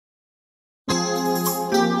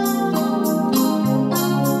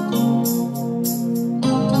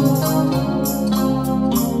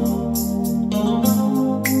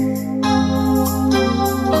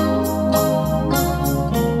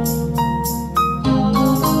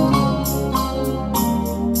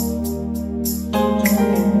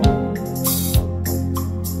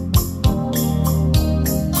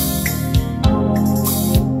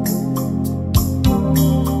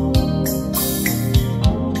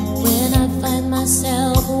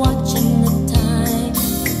watching the time.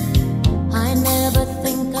 I never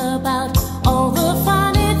think about all the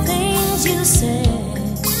funny things you said.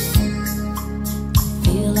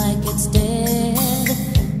 Feel like it's dead.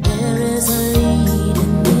 There is a lead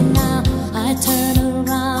in me now. I turn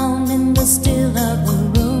around in the still of the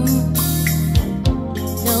room,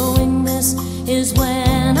 knowing this is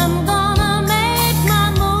when I'm gonna make my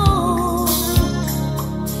move.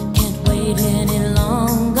 Can't wait any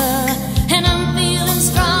longer, and I'm feeling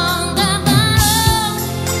stronger. But oh,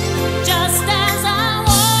 just as I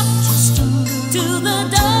walk to the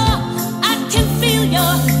door, I can feel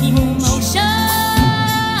your emotions.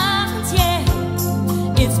 Yeah,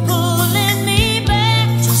 it's pulling me back,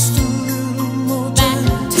 back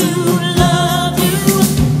to love you.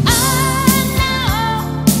 I know,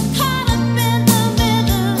 caught up in the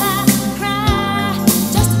middle, I cry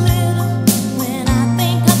just a little when I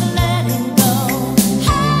think of letting go.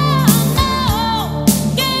 Oh no,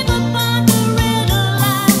 gave up on the riddle,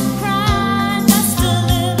 I cry just a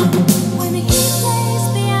little when he plays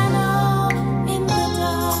piano in the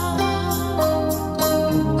dark.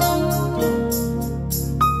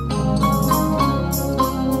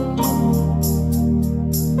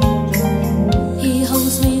 He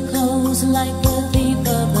holds me close like the thief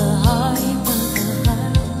of the heart.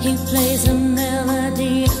 He plays a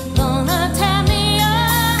melody gonna tear me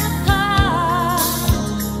apart.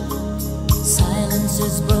 Silence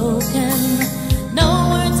is broken.